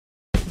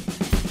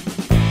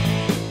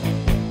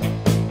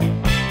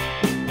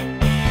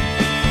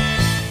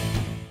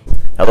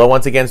Hello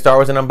once again, Star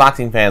Wars and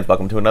unboxing fans.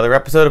 Welcome to another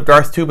episode of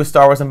Darth Tuba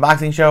Star Wars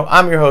Unboxing Show.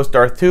 I'm your host,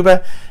 Darth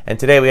Tuba, and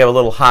today we have a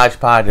little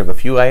hodgepodge of a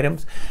few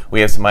items.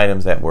 We have some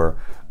items that were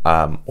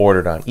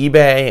ordered on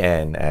eBay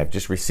and I've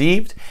just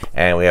received,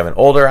 and we have an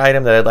older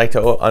item that I'd like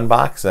to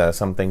unbox,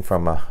 something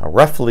from a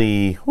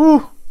roughly,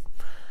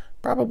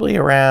 probably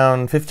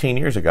around 15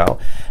 years ago,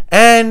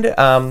 and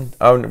a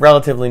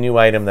relatively new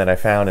item that I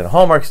found in a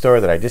Hallmark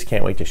store that I just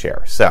can't wait to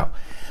share. So,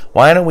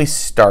 why don't we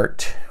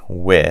start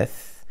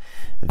with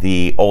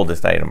the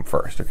oldest item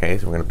first, okay?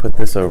 So we're going to put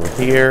this over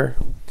here,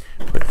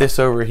 put this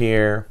over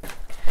here,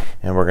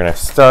 and we're going to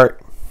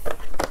start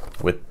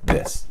with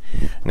this.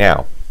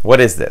 Now, what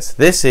is this?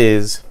 This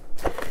is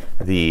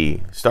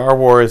the Star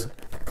Wars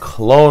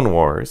Clone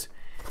Wars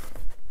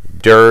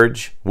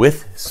Durge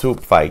with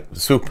swoop bike,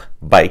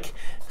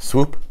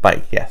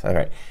 yes, all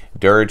right,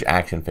 Durge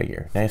action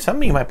figure. Now, some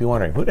of you might be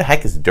wondering, who the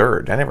heck is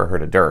Durge? I never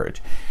heard of Durge.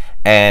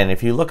 And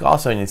if you look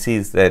also and you see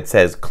that it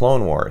says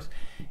Clone Wars,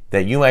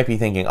 that you might be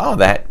thinking, oh,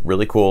 that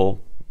really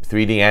cool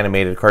 3D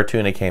animated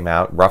cartoon that came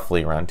out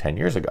roughly around 10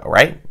 years ago,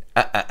 right?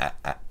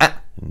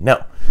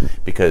 No,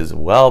 because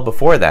well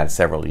before that,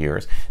 several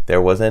years, there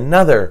was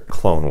another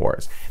Clone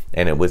Wars,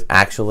 and it was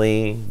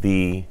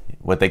actually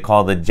what they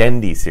call the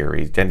Genndy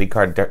series, Genndy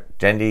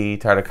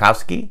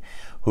Tartakovsky,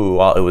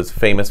 who it was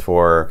famous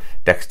for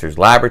Dexter's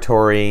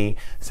Laboratory,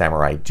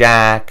 Samurai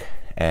Jack,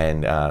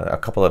 and a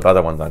couple of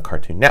other ones on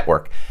Cartoon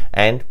Network.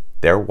 And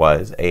there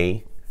was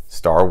a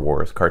Star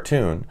Wars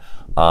cartoon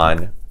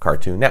on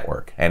Cartoon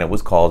Network, and it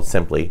was called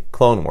simply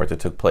Clone Wars.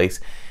 It took place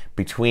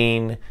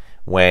between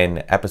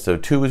when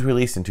Episode 2 was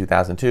released in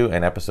 2002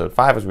 and Episode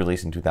 5 was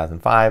released in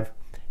 2005,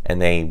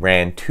 and they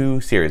ran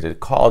two series. It's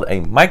called a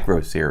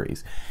micro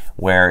series,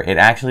 where it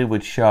actually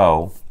would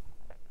show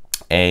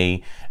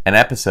an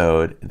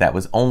episode that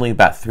was only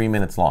about 3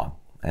 minutes long,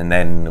 and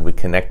then it would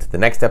connect to the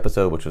next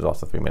episode, which was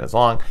also 3 minutes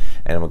long,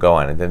 and it would go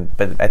on. And then,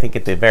 but I think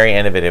at the very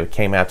end of it, it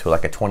came out to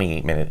like a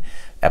 28-minute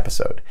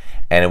episode,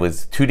 and it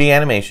was 2D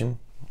animation,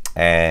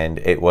 and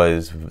it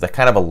was the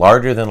kind of a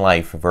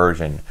larger-than-life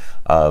version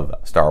of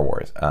Star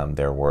Wars.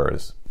 There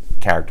was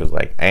characters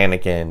like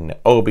Anakin,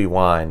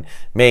 Obi-Wan,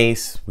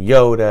 Mace,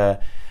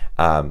 Yoda,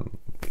 and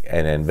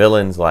then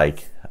villains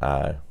like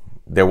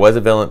there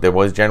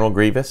was General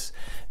Grievous,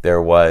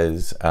 there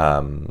was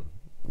Count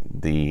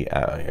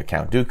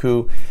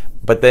Dooku,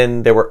 but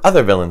then there were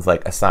other villains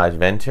like Asajj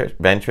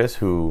Ventress,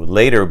 who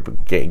later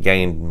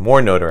gained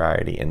more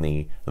notoriety in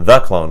the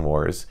Clone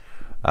Wars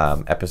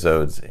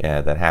episodes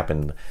that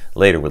happened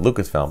later with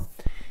Lucasfilm.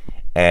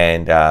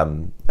 And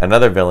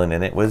another villain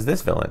in it was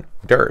this villain,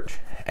 Durge.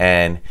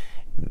 And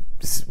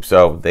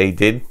so they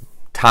did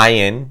tie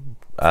in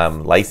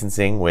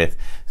licensing with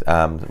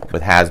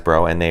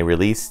Hasbro, and they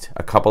released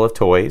a couple of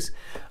toys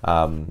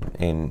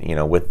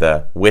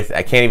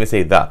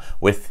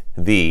with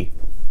the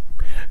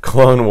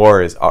Clone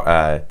Wars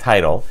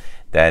title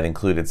that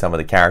included some of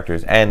the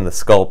characters and the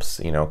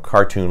sculpts,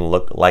 cartoon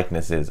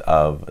likenesses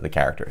of the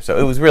characters. So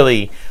it was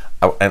really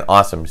an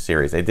awesome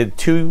series. They did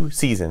 2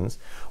 seasons.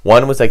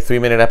 One was like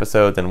 3-minute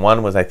episodes, and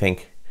one was, I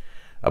think,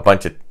 in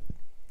the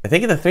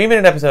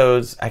 3-minute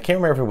episodes, I can't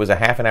remember if it was a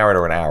half an hour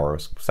or an hour.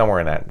 It was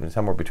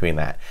somewhere between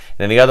that. And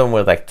then the other one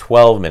was like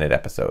 12-minute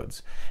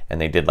episodes, and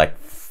they did like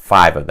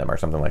 5 of them or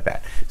something like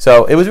that.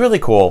 So it was really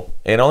cool.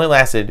 It only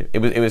lasted. It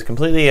was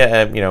completely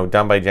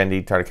done by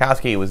Genndy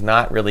Tartakovsky. It was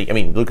not really. I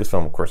mean,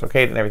 Lucasfilm of course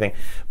okayed and everything,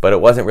 but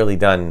it wasn't really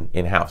done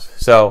in house.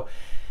 So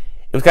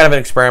it was kind of an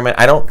experiment.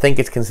 I don't think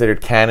it's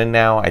considered canon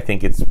now. I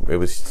think it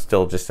was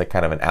still just a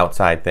kind of an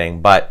outside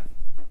thing, but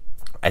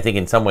I think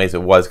in some ways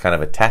it was kind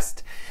of a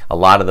test. A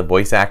lot of the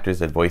voice actors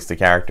that voiced the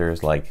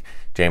characters, like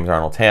James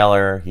Arnold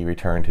Taylor, he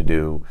returned to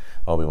do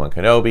Obi-Wan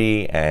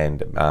Kenobi,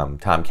 and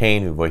Tom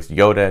Kane, who voiced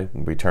Yoda,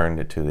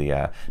 returned to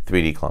the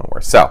 3D Clone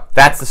Wars. So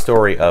that's the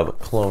story of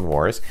Clone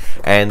Wars,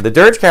 and the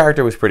Durge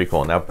character was pretty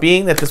cool. Now,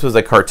 being that this was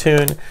a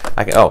cartoon,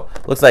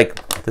 looks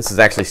like this is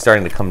actually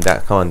starting to come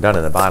undone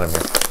in the bottom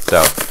here.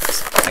 So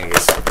I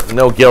guess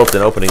no guilt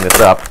in opening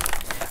this up.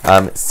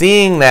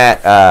 Seeing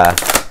that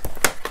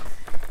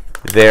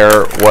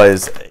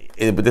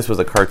this was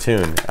a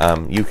cartoon,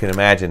 you can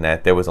imagine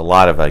that there was a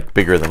lot of like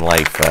bigger than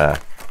life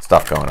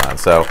stuff going on.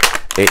 So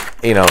I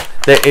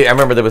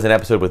remember there was an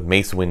episode with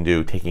Mace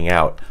Windu taking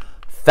out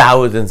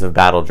thousands of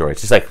battle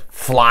droids, just like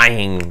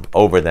flying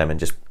over them and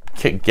just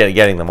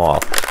getting them all.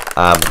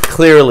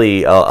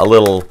 Clearly a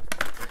little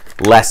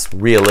less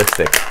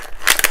realistic,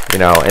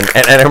 and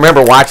I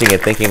remember watching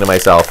it thinking to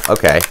myself,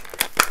 okay,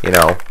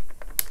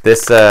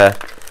 this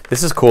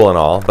is cool and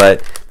all,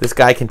 but this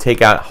guy can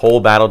take out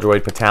whole battle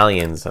droid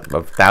battalions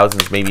of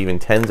thousands, maybe even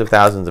tens of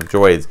thousands of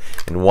droids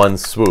in one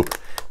swoop,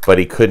 but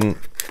he couldn't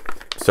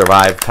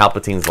survive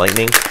Palpatine's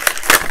lightning.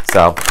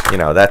 So,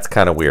 that's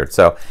kind of weird.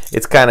 So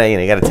it's kind of,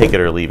 you got to take it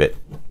or leave it.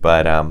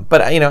 But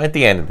at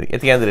the end of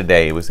the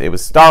day, it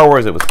was Star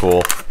Wars. It was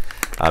cool.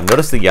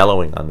 Notice the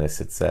yellowing on this.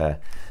 It's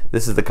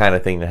this is the kind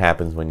of thing that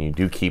happens when you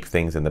do keep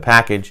things in the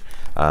package,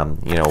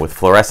 with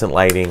fluorescent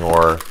lighting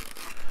or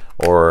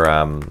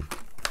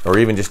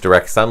even just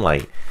direct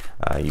sunlight.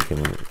 you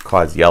can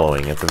cause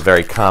yellowing. It's a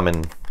very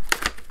common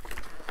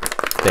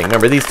thing.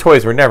 Remember, these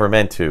toys were never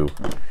meant to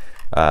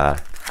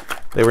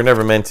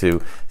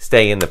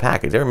stay in the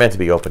package. They were meant to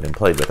be opened and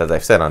played with, as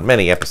I've said on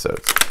many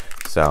episodes.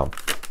 So,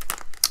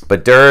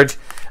 but Durge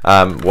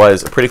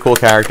was a pretty cool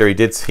character. He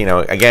did, you know,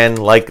 again,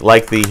 like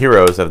the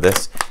heroes of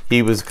this,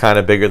 he was kind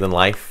of bigger than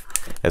life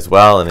as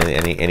well,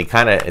 and he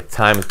kind of at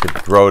times could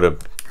grow to,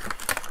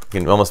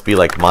 can almost be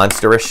like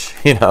monsterish,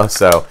 you know.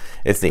 So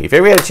it's neat. If you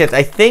ever had a chance,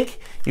 I think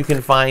you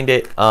can find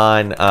it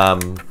on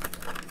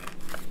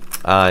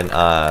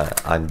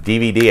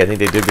DVD. I think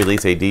they did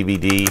release a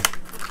DVD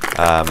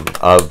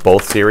of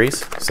both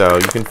series, so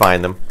you can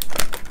find them.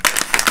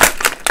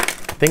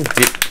 I think.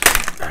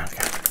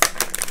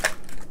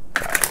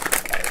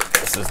 Okay.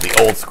 This is the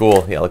old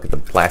school. Yeah, look at the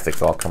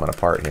plastics all coming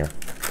apart here.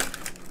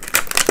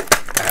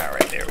 All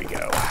right, there we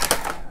go.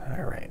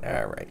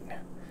 All right.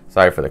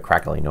 Sorry for the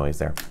crackling noise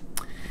there.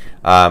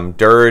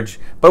 Durge,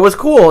 but it was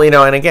cool, you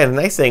know. And again,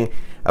 the nice thing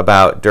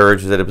about Durge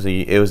is that it was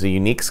a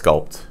unique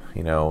sculpt.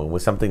 You know, it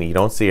was something that you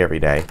don't see every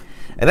day,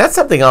 and that's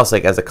something else.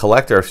 Like as a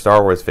collector of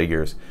Star Wars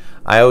figures,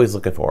 I'm always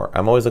looking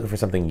for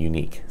something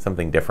unique,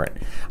 something different.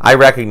 I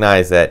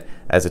recognize that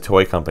as a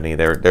toy company,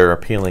 they're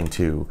appealing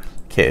to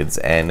kids,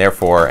 and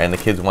the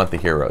kids want the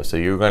heroes. So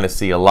you're going to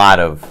see a lot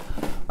of,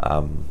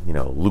 you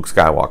know, Luke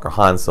Skywalker,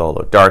 Han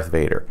Solo, Darth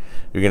Vader.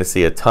 You're going to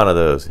see a ton of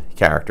those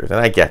characters, and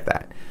I get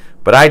that.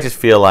 But I just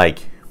feel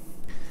like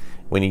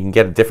when you can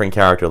get a different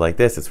character like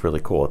this, it's really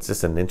cool. It's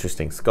just an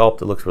interesting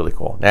sculpt. It looks really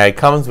cool. Now it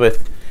comes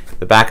with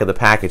the back of the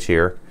package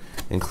here,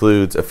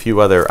 includes a few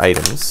other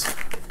items.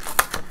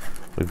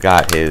 We've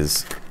got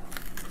his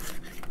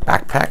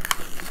backpack.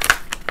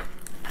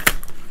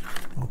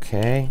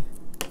 Okay.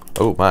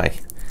 Oh my.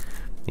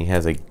 He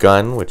has a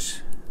gun,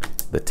 which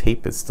the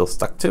tape is still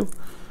stuck to.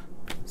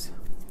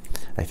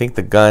 I think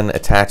the gun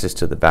attaches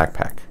to the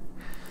backpack.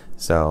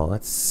 So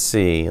let's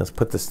see. Let's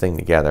put this thing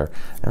together.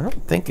 I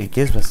don't think it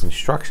gives us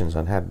instructions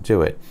on how to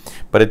do it,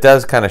 but it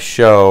does kind of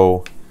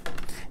show.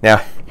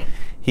 Now,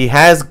 he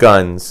has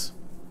guns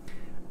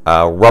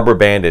rubber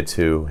banded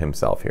to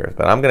himself here,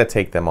 but I'm going to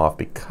take them off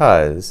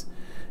because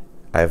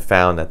I've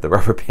found that the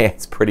rubber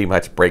bands pretty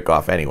much break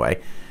off anyway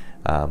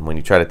when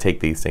you try to take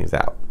these things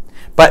out.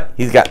 But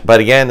he's got. But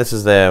again, this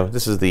is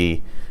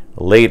the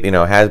late. You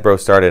know, Hasbro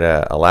started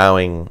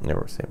allowing.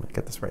 Never say.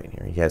 Get this right in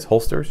here. He has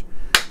holsters,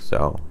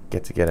 so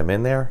get him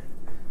in there.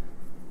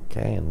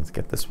 Okay, and let's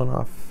get this one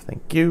off.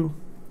 Thank you.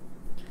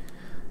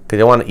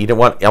 Because I want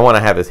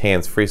to have his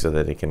hands free so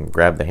that he can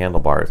grab the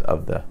handlebars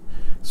of the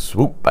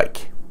swoop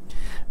bike.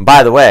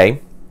 By the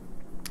way,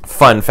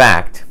 fun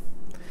fact: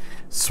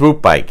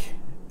 swoop bike.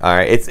 All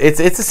right, it's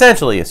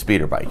essentially a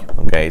speeder bike.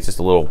 Okay, it's just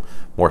a little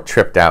more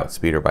tripped out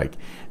speeder bike.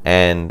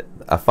 And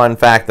a fun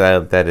fact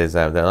that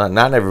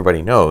not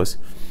everybody knows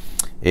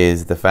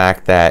is the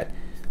fact that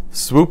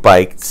swoop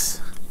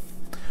bikes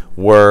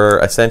were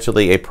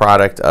essentially a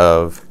product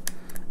of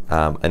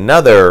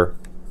another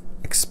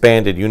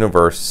expanded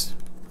universe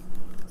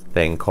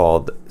thing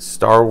called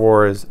Star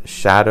Wars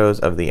Shadows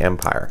of the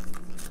Empire.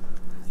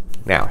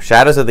 Now,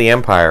 Shadows of the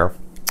Empire,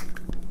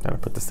 I'm going to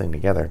put this thing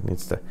together. It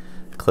needs to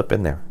clip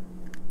in there.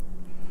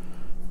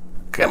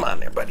 Come on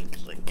there, buddy.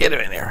 Get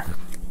it in there.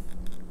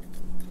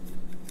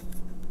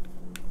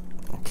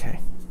 Okay.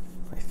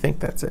 I think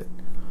that's it.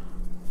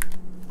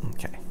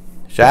 Okay.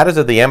 Shadows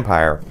of the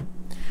Empire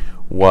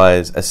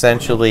was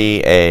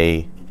essentially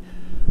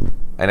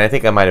and I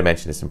think I might have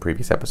mentioned this in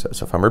previous episodes,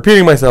 so if I'm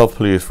repeating myself,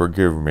 please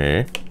forgive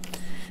me.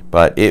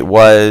 But it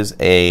was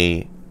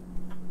this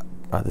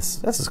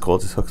is cool.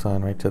 It just hooks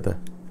on right to the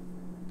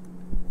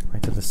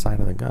side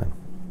of the gun.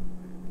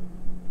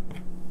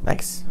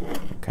 Nice.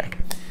 Okay.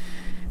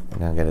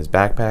 And now get his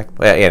backpack.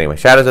 Well, anyway,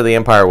 Shadows of the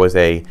Empire was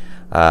a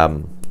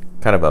kind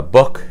of a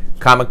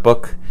comic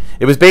book.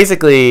 It was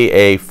basically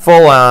a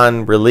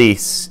full-on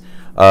release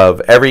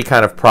of every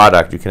kind of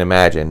product you can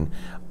imagine,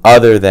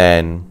 other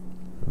than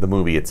the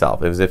movie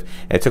itself. It was it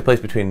took place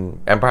between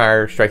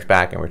Empire Strikes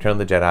Back and Return of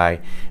the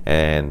Jedi,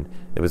 and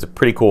it was a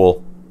pretty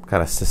cool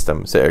kind of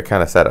system,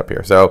 kind of setup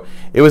here. So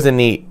it was a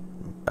neat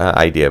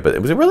idea, but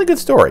it was a really good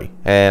story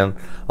and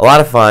a lot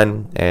of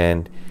fun.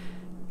 And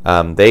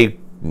they,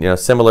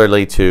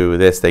 similarly to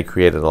this, they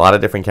created a lot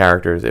of different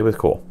characters. It was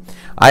cool.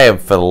 I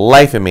have, for the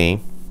life of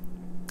me,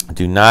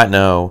 do not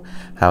know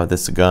how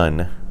this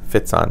gun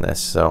fits on this,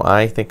 so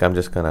I think I'm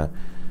just gonna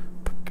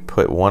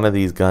put one of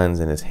these guns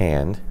in his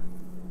hand.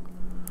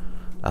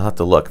 I'll have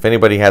to look. If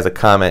anybody has a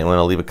comment and want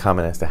to leave a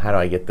comment as to how do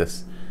I get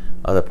this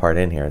other part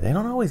in here, they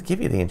don't always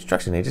give you the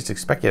instruction. They just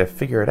expect you to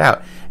figure it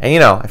out.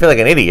 And I feel like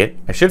an idiot.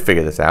 I should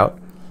figure this out,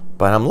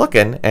 but I'm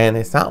looking, and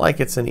it's not like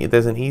there's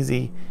an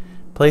easy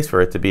place for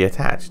it to be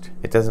attached.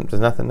 There's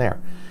nothing there.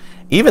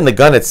 Even the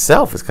gun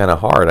itself is kind of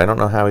hard. I don't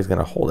know how he's going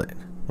to hold it.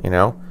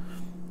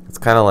 It's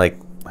kind of like,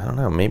 I don't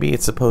know, maybe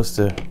it's supposed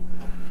to,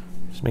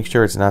 just make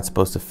sure it's not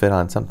supposed to fit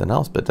on something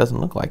else, but it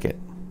doesn't look like it.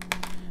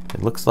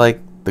 It looks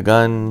like the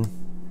gun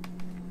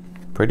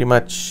pretty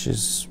much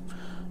is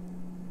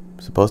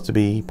supposed to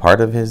be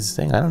part of his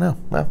thing. I don't know.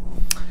 Well,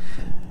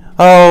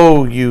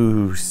 Oh,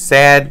 you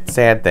sad,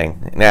 sad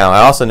thing. Now,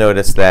 I also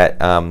noticed that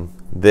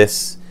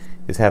this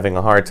is having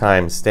a hard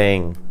time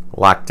staying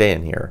locked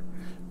in here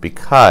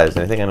because,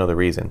 and I think I know the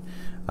reason,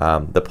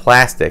 the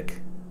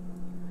plastic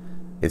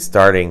is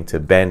starting to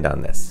bend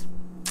on this.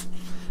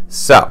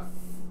 So,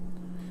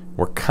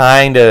 we're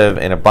kind of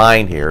in a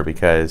bind here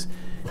because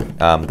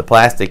the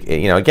plastic,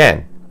 you know,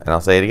 again, and I'll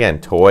say it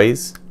again,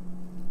 toys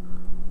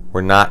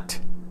were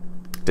not,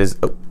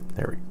 oh,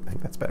 there we go. I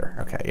think that's better.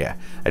 Okay, yeah.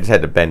 I just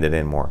had to bend it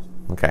in more.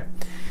 Okay.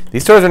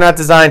 These toys are not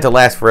designed to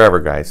last forever,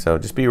 guys, so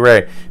just be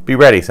ready. Be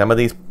ready. Some of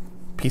these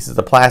pieces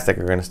of plastic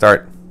are going to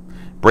start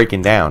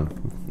breaking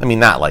down. I mean,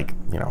 not like,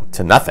 you know,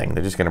 to nothing.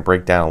 They're just going to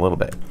break down a little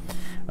bit.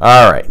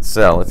 All right,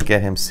 so let's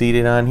get him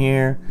seated on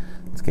here.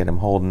 Let's get him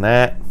holding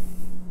that.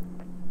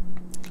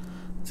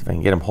 See if I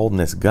can get him holding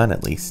this gun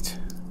at least.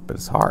 But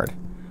it's hard.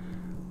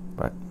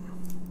 But,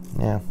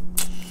 yeah.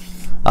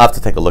 I'll have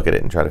to take a look at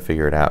it and try to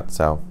figure it out.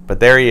 So,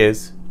 but there he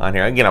is on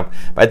here. You know,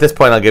 at this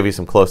point, I'll give you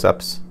some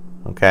close-ups.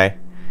 Okay.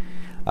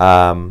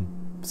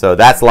 So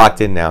that's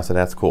locked in now. So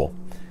that's cool.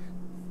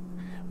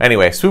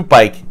 Anyway, Swoop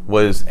Bike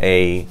was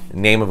a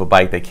name of a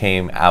bike that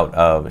came out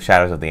of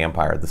Shadows of the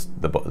Empire,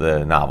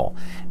 the novel,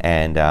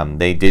 and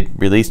they did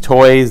release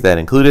toys that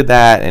included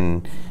that,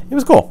 and it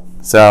was cool.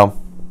 So,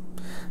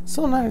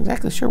 still not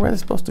exactly sure where they're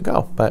supposed to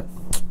go, but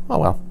oh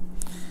well,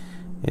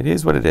 it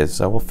is what it is.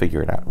 So we'll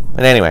figure it out.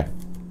 But anyway.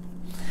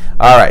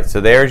 All right, so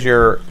there's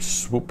your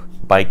Swoop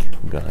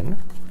Bike gun.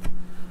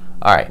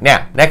 All right,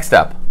 now next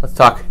up, let's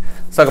talk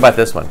about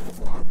this one.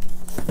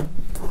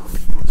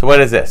 So what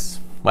is this?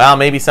 Well,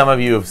 maybe some of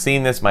you have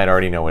seen this, might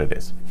already know what it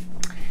is.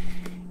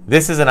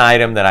 This is an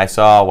item that I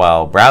saw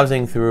while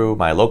browsing through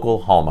my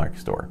local Hallmark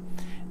store.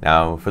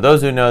 Now, for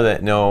those who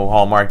know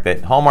Hallmark,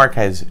 that Hallmark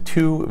has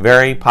two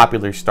very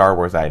popular Star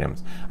Wars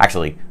items.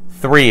 Actually,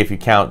 three if you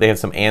count. They have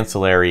some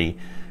ancillary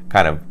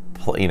kind of,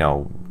 you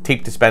know,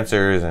 tape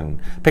dispensers and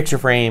picture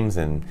frames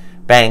and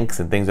banks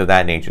and things of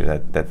that nature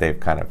that they've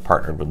kind of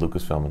partnered with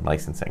Lucasfilm in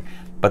licensing.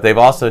 But they've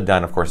also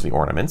done, of course, the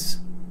ornaments,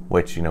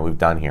 which, you know, we've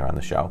done here on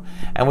the show.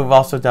 And we've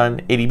also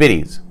done Itty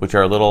Bitties, which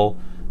are little,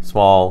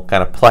 small,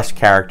 kind of plush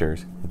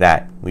characters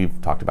that we've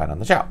talked about on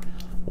the show.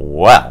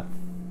 Well,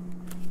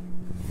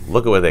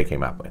 look at what they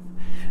came up with.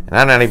 And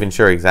I'm not even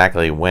sure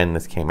exactly when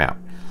this came out.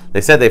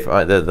 They said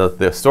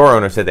the store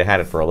owner said they had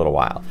it for a little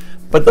while.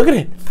 But look at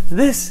it.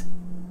 This,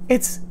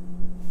 it's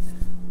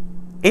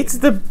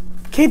the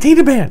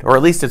Cantina Band, or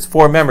at least it's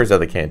 4 members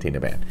of the Cantina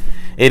Band.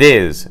 It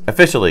is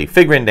officially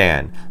Figrin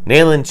Dan,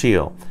 Nayland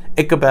Cheel,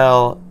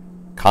 Ichabel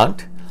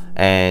Kant,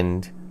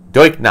 and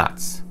Doik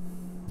Knotts.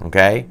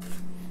 Okay?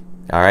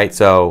 Alright,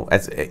 so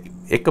that's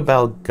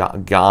Ichabel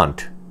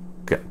Gaunt.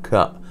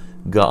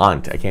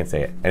 Gaunt. I can't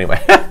say it. Anyway,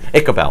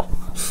 Ichabel.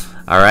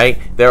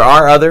 Alright? There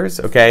are others,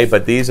 okay,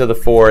 but these are the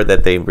 4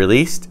 that they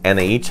released, and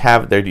they each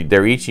have,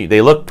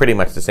 they look pretty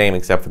much the same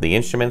except for the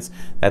instruments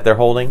that they're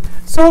holding.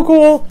 So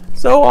cool!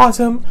 So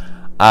awesome!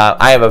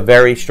 I have a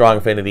very strong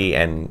affinity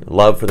and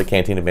love for the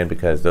Cantina Band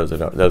because those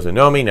who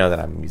know me know that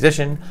I'm a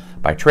musician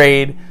by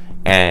trade,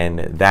 and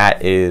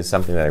that is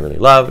something that I really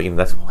love. Even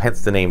that's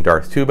hence the name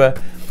Darth Tuba.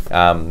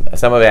 Some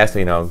have asked,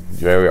 you know,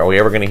 are we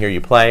ever going to hear you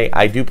play?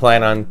 I do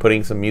plan on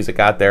putting some music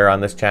out there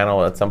on this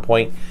channel at some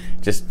point.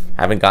 Just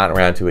haven't gotten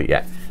around to it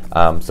yet.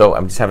 So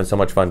I'm just having so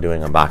much fun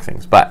doing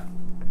unboxings. But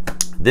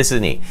this is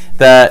neat.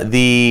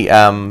 The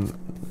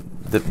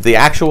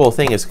actual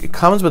thing is, it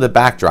comes with a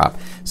backdrop.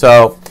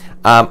 So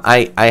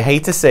I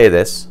hate to say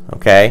this,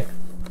 okay?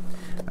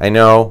 I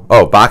know.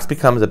 Oh, box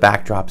becomes a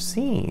backdrop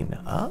scene.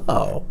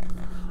 Oh,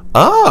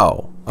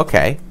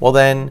 okay. Well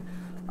then,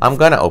 I'm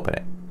gonna open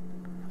it.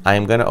 I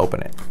am gonna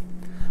open it,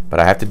 but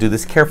I have to do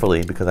this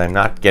carefully because I'm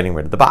not getting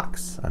rid of the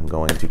box. I'm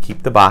going to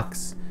keep the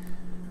box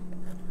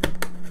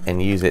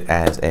and use it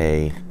as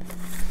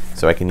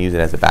so I can use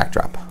it as a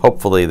backdrop.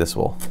 Hopefully this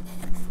will.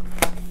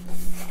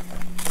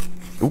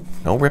 Oop,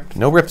 no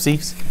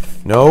ripsies,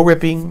 no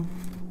ripping.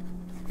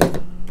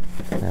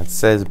 Now it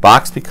says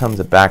box becomes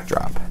a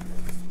backdrop.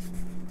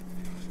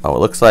 Oh, it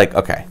looks like,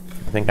 okay.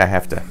 I think I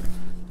have to,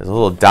 there's a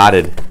little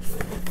dotted.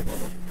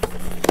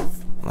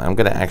 I'm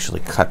gonna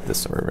actually cut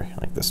this over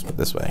like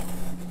this way.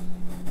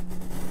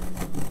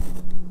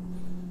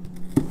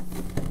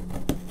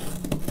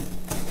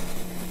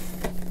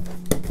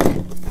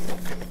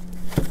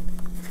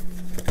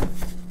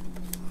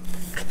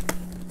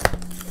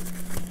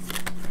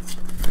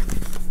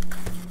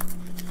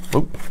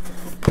 Oop.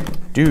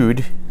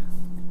 Dude.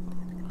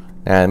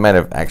 I might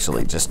have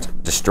actually just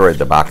destroyed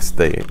the box,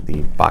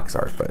 the box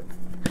art, but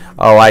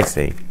oh, I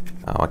see.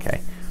 Oh,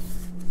 okay.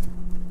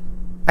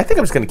 I think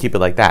I'm just going to keep it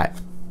like that.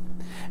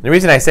 And the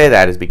reason I say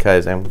that is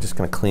because I'm just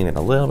going to clean it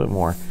a little bit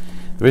more.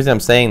 The reason I'm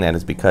saying that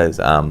is because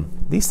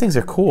these things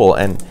are cool,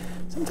 and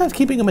sometimes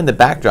keeping them in the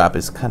backdrop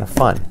is kind of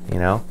fun, you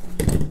know?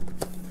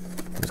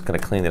 I'm just going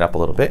to clean it up a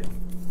little bit.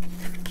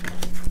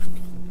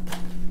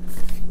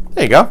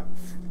 There you go.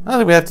 I don't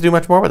think we have to do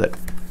much more with it.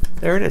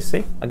 There it is,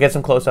 see? I'll get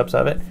some close-ups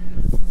of it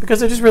because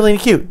they're just really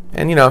cute.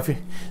 And, you know, if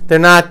they're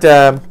not,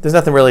 there's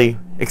nothing really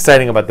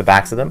exciting about the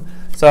backs of them.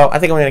 So I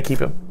think I'm going to keep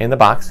them in the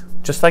box,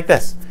 just like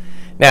this.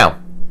 Now,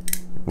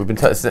 we've been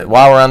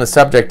while we're on the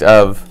subject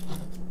of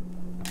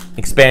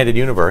expanded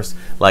universe,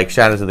 like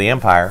Shadows of the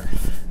Empire,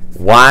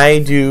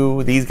 why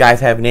do these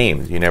guys have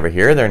names? You never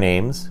hear their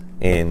names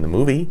in the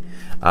movie.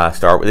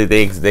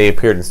 They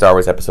appeared in Star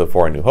Wars Episode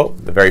 4: A New Hope,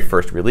 the very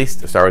first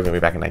release of Star Wars movie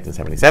back in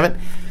 1977.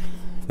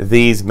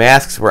 These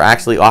masks were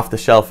actually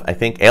off-the-shelf, I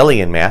think,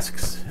 alien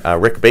masks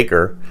Rick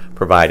Baker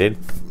provided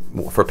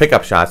for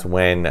pickup shots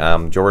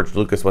when George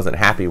Lucas wasn't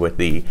happy with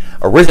the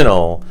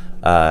original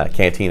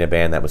Cantina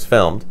band that was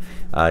filmed.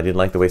 Didn't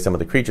like the way some of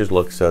the creatures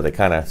looked, so they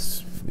kind of,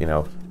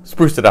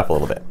 spruced it up a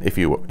little bit,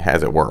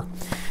 as it were.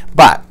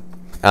 But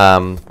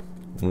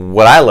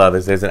what I love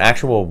is there's an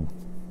actual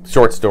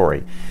short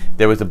story.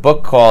 There was a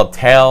book called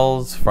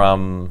Tales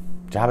from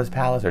Jabba's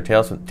Palace or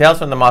Tales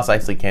from the Mos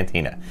Eisley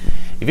Cantina.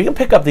 If you can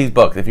pick up these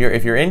books, if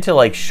you're into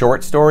like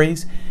short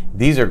stories,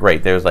 these are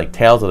great. There's like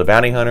Tales of the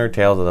Bounty Hunter,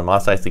 Tales of the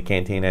Mos Eisley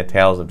Cantina,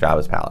 Tales of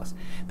Jabba's Palace.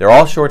 They're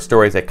all short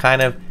stories that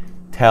kind of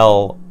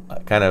tell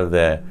kind of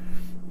the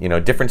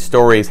different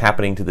stories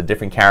happening to the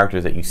different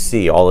characters that you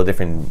see, all the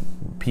different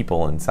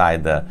people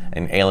inside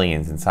and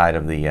aliens inside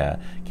of the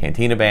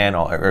Cantina band,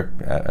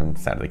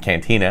 inside of the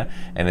Cantina,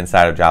 and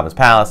inside of Jabba's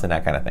Palace, and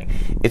that kind of thing.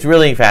 It's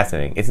really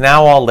fascinating. It's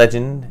now all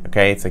legend,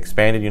 okay? It's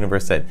expanded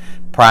universe that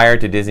prior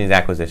to Disney's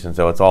acquisition,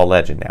 so it's all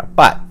legend now.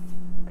 But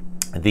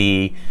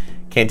the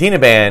Cantina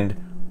band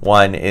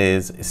one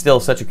is still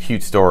such a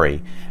cute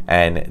story,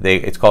 and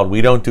it's called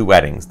We Don't Do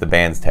Weddings, The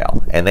Band's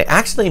Tale. And they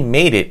actually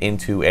made it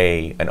into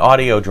an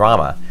audio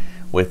drama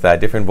with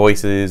different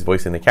voices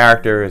voicing the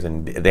characters,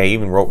 and they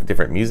even wrote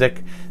different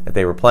music that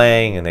they were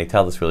playing, and they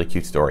tell this really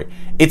cute story.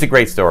 It's a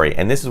great story,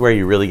 and this is where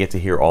you really get to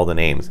hear all the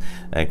names.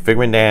 Like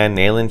Figrin Dan,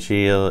 Nayland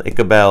Shield,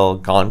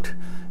 Ichabel, Gaunt,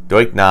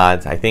 Doik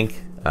Nods, I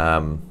think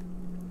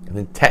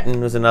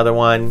Teton was another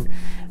one,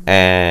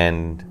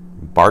 and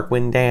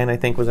Barkwin Dan, I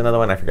think, was another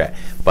one. I forgot.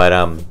 But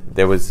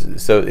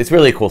so it's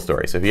really a cool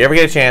story. So if you ever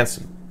get a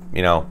chance,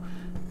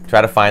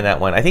 try to find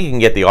that one. I think you can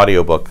get the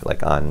audiobook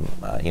like on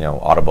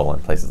Audible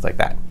and places like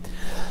that.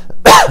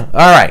 All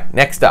right,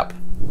 next up,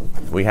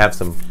 we have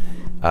some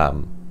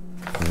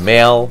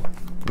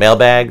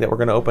mailbag that we're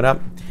going to open up.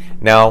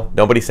 No,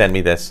 nobody sent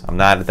me this. I'm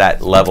not at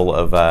that level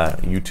of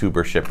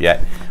YouTubership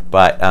yet.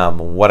 But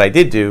what I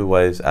did do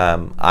was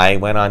I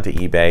went on to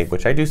eBay,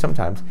 which I do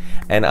sometimes,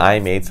 and I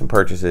made some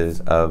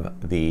purchases of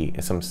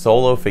some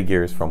solo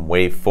figures from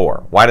Wave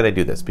 4. Why did I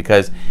do this?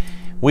 Because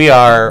we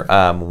are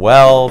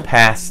well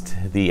past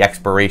the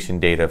expiration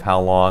date of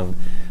how long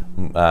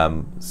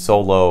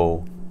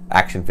solo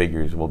action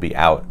figures will be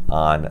out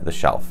on the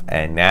shelf,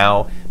 and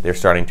now they're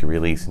starting to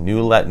release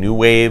new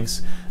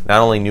waves.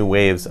 Not only new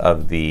waves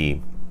of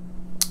the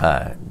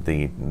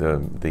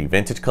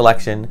vintage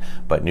collection,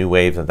 but new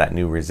waves of that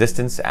new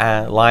Resistance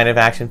line of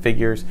action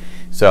figures.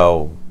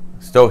 So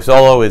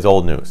solo is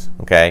old news.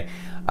 Okay,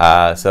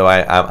 so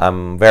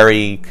I'm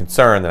very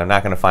concerned that I'm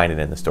not going to find it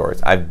in the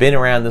stores. I've been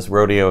around this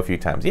rodeo a few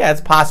times. Yeah,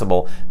 it's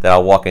possible that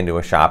I'll walk into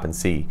a shop and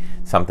see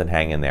something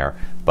hanging there,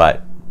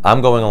 but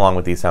I'm going along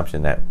with the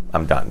assumption that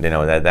I'm done.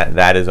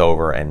 That is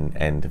over,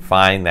 and to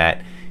find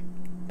that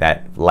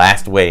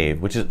last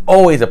wave, which is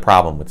always a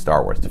problem with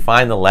Star Wars, to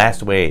find the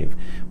last wave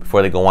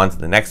before they go on to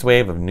the next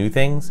wave of new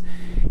things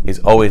is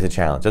always a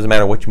challenge. Doesn't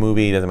matter which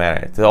movie, doesn't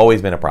matter. It's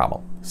always been a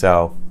problem.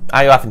 So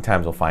I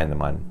oftentimes will find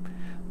them on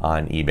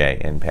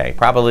eBay and pay.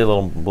 Probably a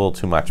little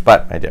too much,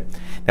 but I do.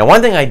 Now,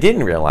 one thing I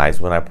didn't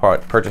realize when I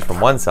purchased from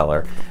one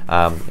seller,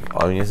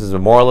 this is the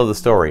moral of the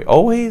story,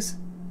 always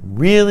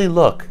really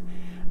look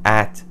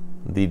at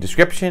the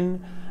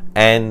description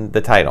and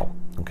the title,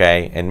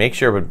 okay? And make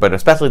sure, but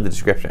especially the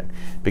description,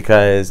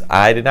 because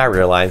I did not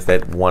realize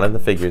that one of the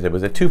figures, it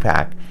was a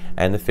 2-pack,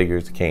 and the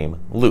figures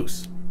came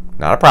loose.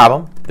 Not a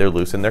problem. They're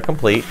loose and they're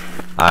complete.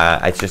 My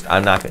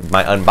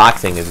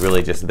unboxing is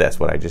really just this,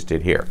 what I just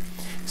did here.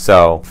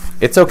 So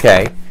it's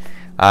okay.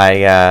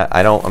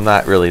 I'm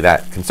not really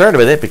that concerned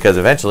with it, because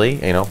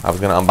eventually, I was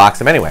going to unbox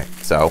them anyway,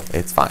 so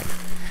it's fine.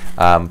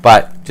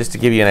 But just to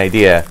give you an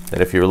idea that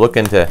if you're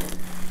looking to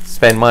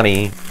spend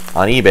money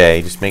on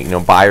eBay, just make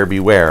buyer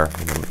beware.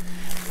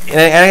 And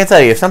I can tell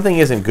you, if something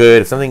isn't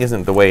good, if something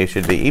isn't the way it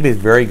should be, eBay is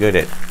very good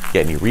at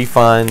getting you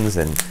refunds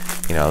and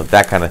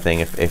that kind of thing.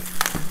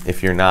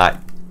 If you're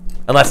not,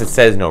 unless it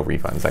says no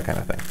refunds, that kind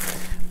of thing.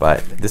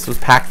 But this was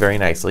packed very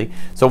nicely.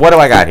 So what do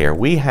I got here?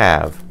 We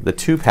have the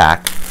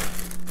 2-pack.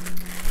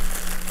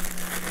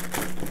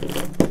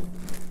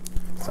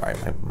 Sorry,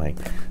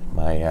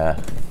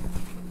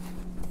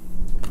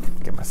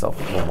 get myself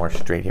a little more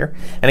straight here.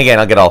 And again,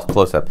 I'll get all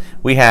close up.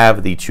 We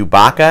have the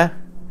Chewbacca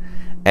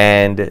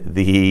and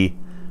the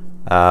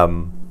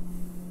Han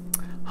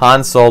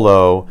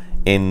Solo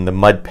in the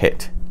Mud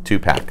Pit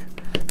 2-pack.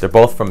 They're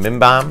both from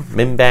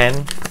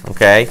Mimban,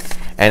 okay?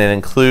 And it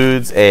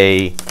includes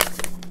a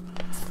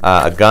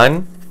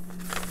gun,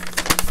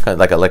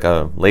 kind of like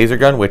a laser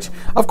gun, which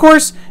of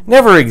course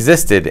never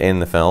existed in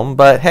the film,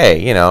 but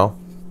hey, I'm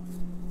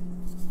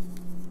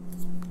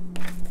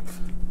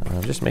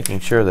just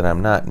making sure that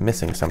I'm not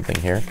missing something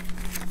here.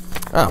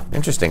 Oh,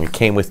 interesting. It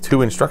came with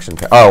 2 instruction.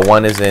 Oh,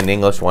 one is in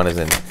English, one is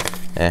in.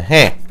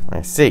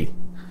 I see.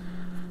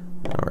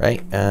 All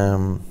right.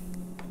 Oh,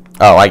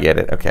 I get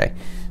it. Okay.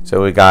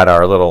 So we got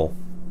our little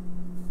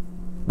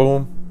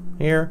boom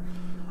here.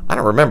 I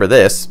don't remember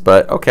this,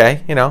 but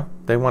okay. You know,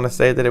 they want to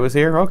say that it was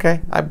here.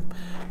 Okay,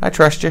 I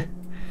trust you.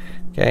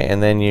 Okay,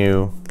 and then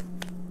you.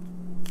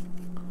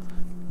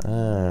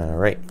 All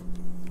right.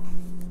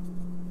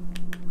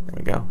 There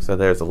we go. So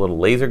there's a little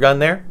laser gun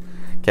there.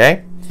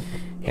 Okay.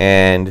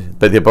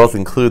 But they both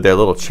include their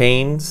little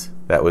chains.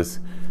 That was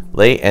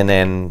late, and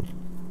then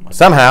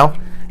somehow,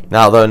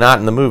 now though not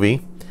in the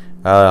movie,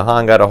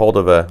 Han got a hold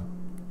of a.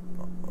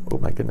 Oh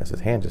my goodness,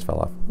 his hand just fell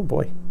off. Oh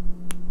boy,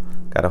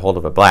 got a hold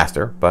of a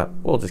blaster, but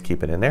we'll just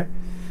keep it in there.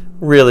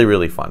 Really,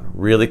 really fun,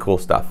 really cool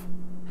stuff,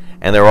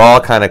 and they're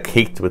all kind of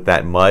caked with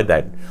that mud,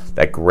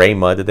 that gray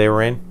mud that they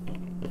were in.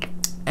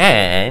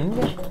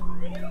 And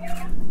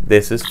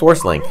this is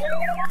Force Link.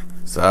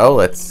 So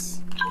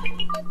let's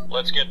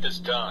get this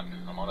done.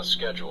 I'm on a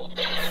schedule.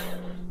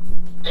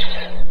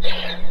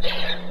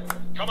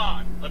 Come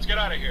on, let's get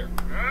out of here.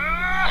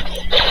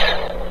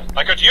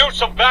 I could use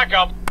some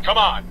backup. Come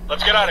on,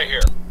 let's get out of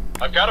here.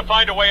 I've got to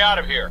find a way out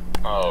of here.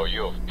 Oh,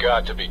 you've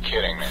got to be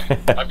kidding me.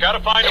 I've got to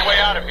find a way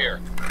out of here.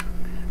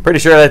 Pretty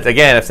sure that,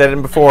 again, I've said it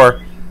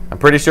before, I'm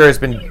pretty sure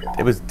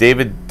it was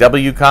David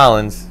W.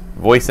 Collins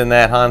voicing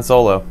that Han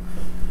Solo.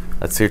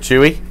 Let's hear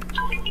Chewie.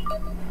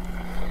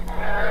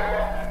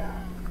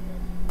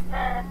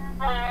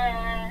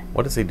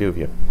 What does he do with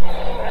you?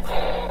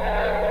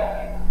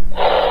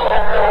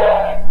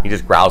 He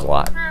just growls a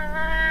lot.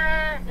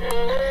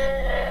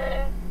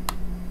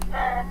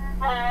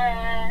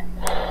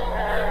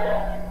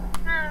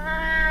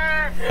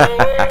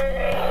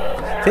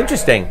 It's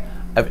interesting.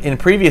 In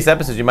previous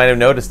episodes, you might have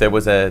noticed there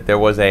was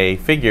a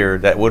figure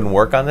that wouldn't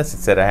work on this. It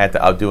said I had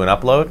to do an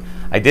upload.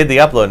 I did the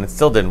upload and it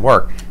still didn't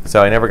work,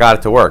 so I never got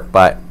it to work.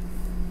 But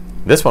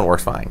this one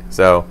works fine.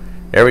 So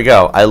there we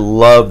go. I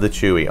love the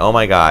Chewie. Oh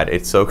my God,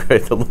 it's so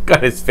good. The look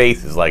on his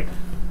face is like,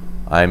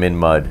 I'm in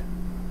mud.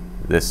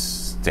 This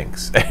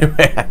stinks.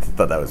 Anyway, I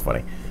thought that was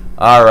funny.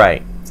 All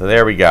right, so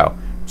there we go.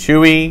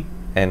 Chewie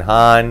and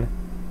Han,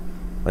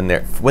 when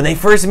they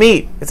first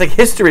meet, it's like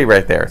history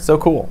right there. So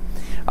cool.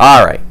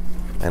 All right.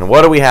 And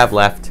what do we have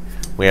left?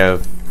 We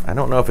have, I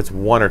don't know if it's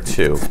 1 or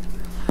 2.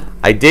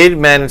 I did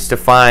manage to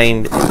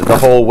find the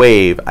whole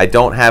wave. I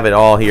don't have it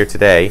all here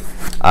today.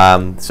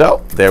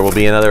 So there will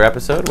be another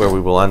episode where we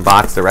will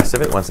unbox the rest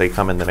of it once they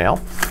come in the mail.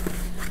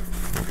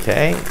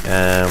 Okay.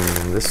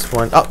 This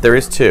one, oh, there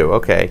is 2.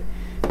 Okay.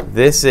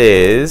 This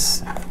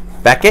is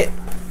Beckett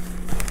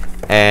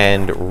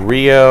and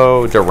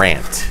Rio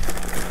Durant.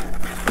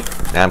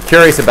 Now I'm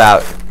curious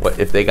about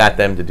if they got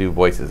them to do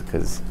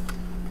voices,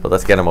 but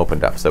let's get them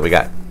opened up. So we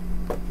got,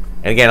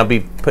 and again, I'll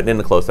be putting in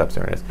the close-ups.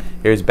 There it is.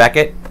 Here's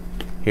Beckett.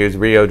 Here's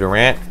Rio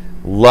Durant.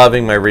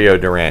 Loving my Rio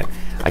Durant.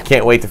 I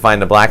can't wait to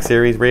find the Black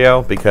Series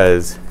Rio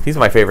because he's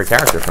my favorite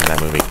character from that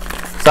movie.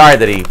 Sorry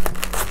that he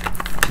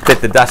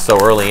bit the dust so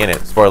early in it.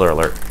 Spoiler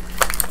alert.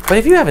 But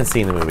if you haven't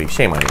seen the movie,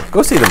 shame on you.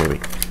 Go see the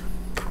movie.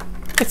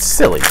 It's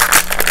silly.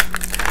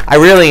 I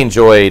really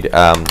enjoyed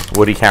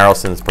Woody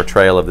Harrelson's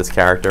portrayal of this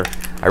character.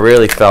 I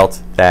really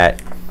felt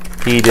that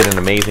he did an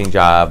amazing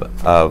job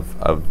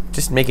of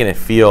just making it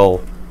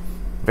feel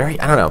very,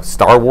 I don't know,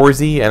 Star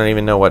Wars-y. I don't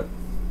even know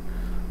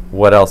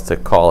what else to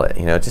call it.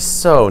 You know,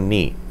 just so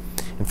neat.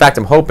 In fact,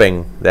 I'm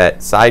hoping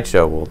that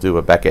Sideshow will do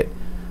a Beckett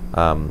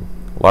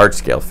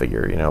large-scale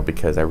figure, you know,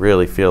 because I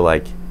really feel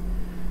like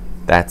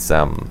that's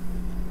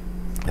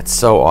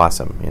so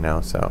awesome, you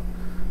know. So,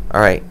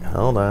 all right,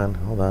 hold on.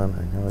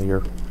 I know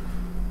you're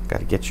got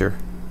to get your.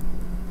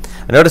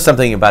 I noticed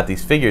something about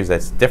these figures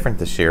that's different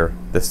this year.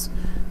 This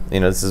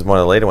is one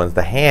of the later ones.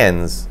 The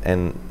hands,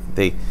 and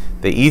they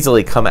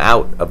easily come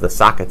out of the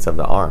sockets of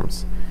the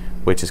arms,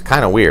 which is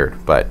kind of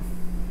weird, but.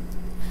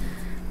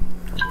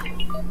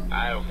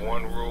 I have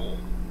one rule.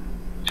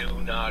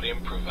 Do not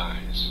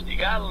improvise. You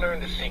gotta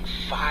learn to think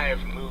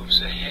 5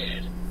 moves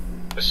ahead.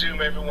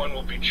 Assume everyone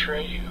will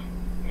betray you.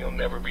 You'll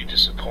never be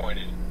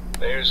disappointed.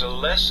 There's a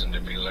lesson to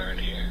be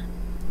learned here.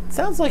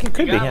 Sounds like it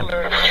could be him. You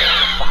gotta learn to think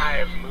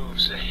 5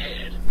 moves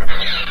ahead.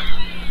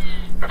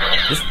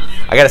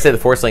 I gotta say, the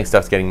Force Link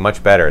stuff's getting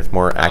much better. It's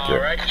more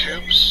accurate. All right,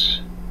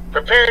 troops.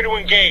 Prepare to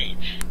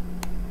engage.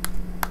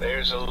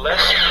 There's a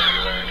lesson to be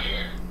learned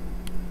here.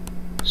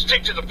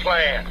 Stick to the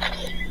plan.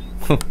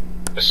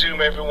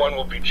 Assume everyone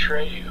will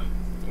betray you.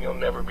 You'll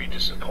never be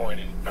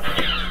disappointed.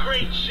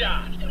 Great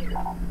shot.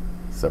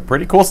 So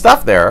pretty cool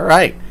stuff there. All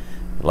right,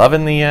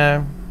 loving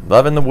the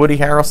Woody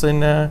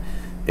Harrelson.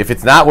 If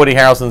it's not Woody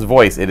Harrelson's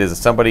voice, it is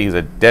somebody who's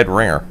a dead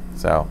ringer.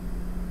 So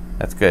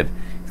that's good.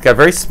 He's got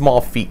very small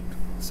feet,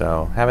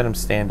 so having him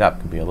stand up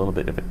can be a little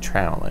bit of a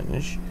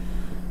challenge.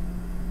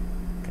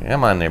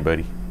 Come on there,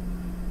 buddy.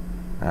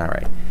 All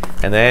right,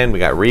 and then we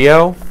got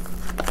Rio.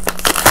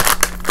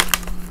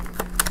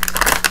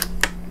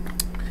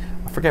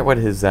 I forget what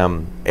his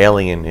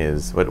alien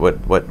is.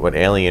 What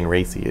alien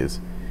race he is.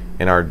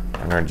 An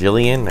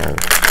Argillian or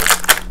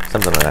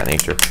something of that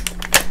nature.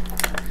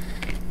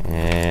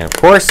 And of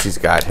course, he's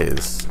got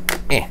his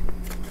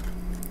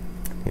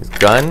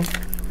gun.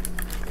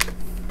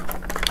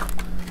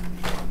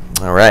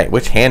 All right,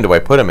 which hand do I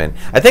put him in?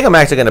 I think I'm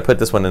actually going to put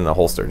this one in the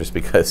holster just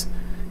because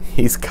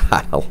he's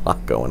got a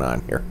lot going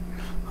on here.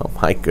 Oh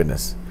my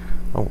goodness.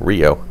 Oh,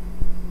 Rio.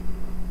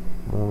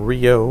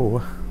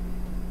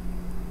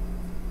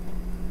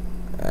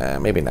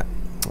 Maybe not.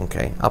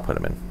 Okay, I'll put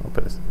him in. I'll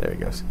put this. There he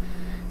goes.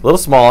 A little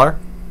smaller.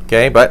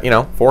 Okay, but you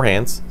know, 4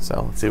 hands.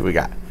 So let's see what we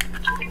got.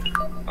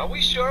 Are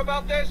we sure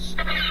about this?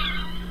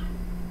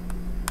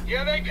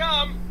 Here they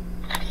come.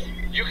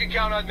 You can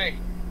count on me.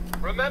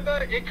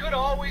 Remember, it could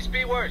always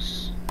be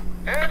worse.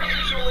 And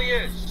usually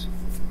is.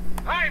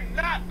 I'm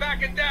not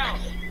backing down.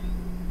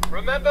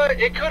 Remember,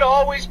 it could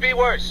always be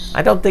worse.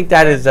 I don't think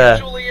that is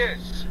Usually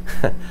is.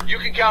 You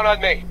can count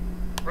on me.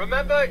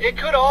 Remember, it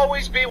could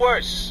always be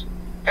worse.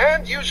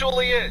 And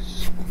usually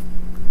is.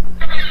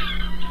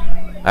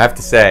 I have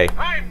to say,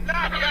 I'm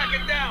not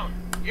backing down.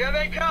 Here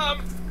they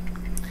come.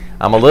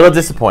 I'm a little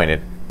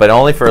disappointed, but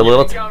only for a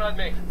little. Count on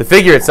me. The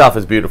figure itself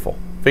is beautiful.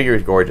 The figure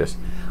is gorgeous.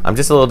 I'm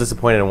just a little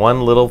disappointed in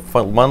one little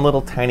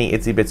tiny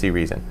itsy bitsy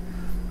reason.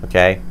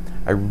 Okay,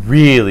 I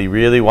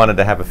really wanted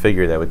to have a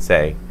figure that would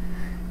say,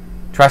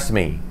 "Trust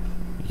me,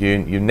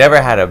 you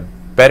never had a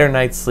better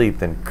night's sleep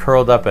than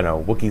curled up in a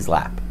Wookiee's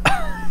lap."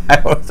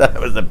 That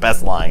was the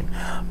best line.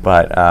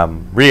 But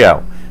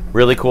Rio,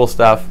 really cool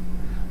stuff.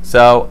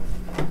 So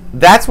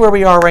that's where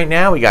we are right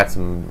now. We got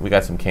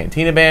some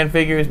Cantina Band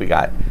figures. We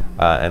got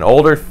an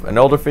older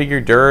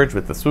figure, Durge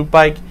with the swoop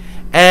bike,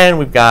 and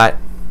we've got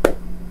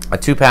a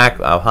 2-pack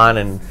of Han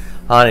and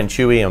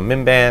Chewie and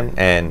Mimban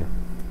and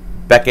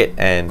Beckett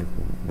and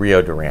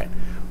Rio Durant.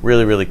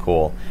 Really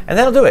cool. And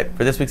that'll do it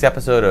for this week's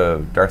episode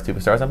of Darth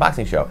Tuba Stars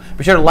Unboxing Show.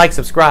 Be sure to like,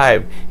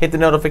 subscribe, hit the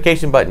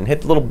notification button,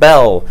 hit the little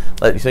bell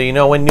so you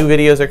know when new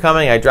videos are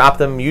coming. I drop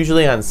them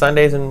usually on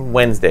Sundays and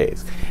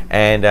Wednesdays.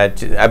 And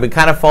I've been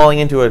kind of falling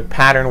into a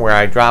pattern where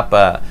I drop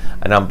an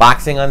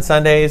unboxing on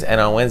Sundays,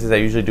 and on Wednesdays I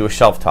usually do a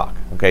shelf talk,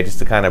 okay, just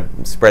to kind of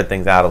spread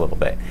things out a little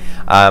bit.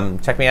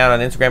 Check me out on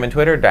Instagram and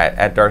Twitter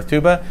at Darth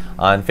Tuba,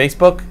 on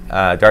Facebook,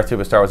 Darth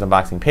Tuba Star Wars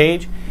Unboxing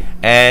page,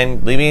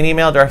 and leave me an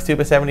email,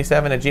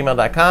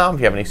 darthtuba77@gmail.com,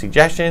 if you have any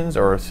suggestions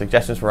or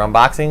suggestions for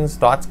unboxings,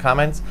 thoughts,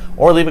 comments,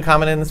 or leave a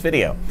comment in this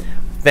video.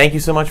 Thank you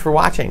so much for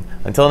watching.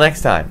 Until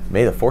next time,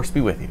 may the Force be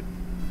with you.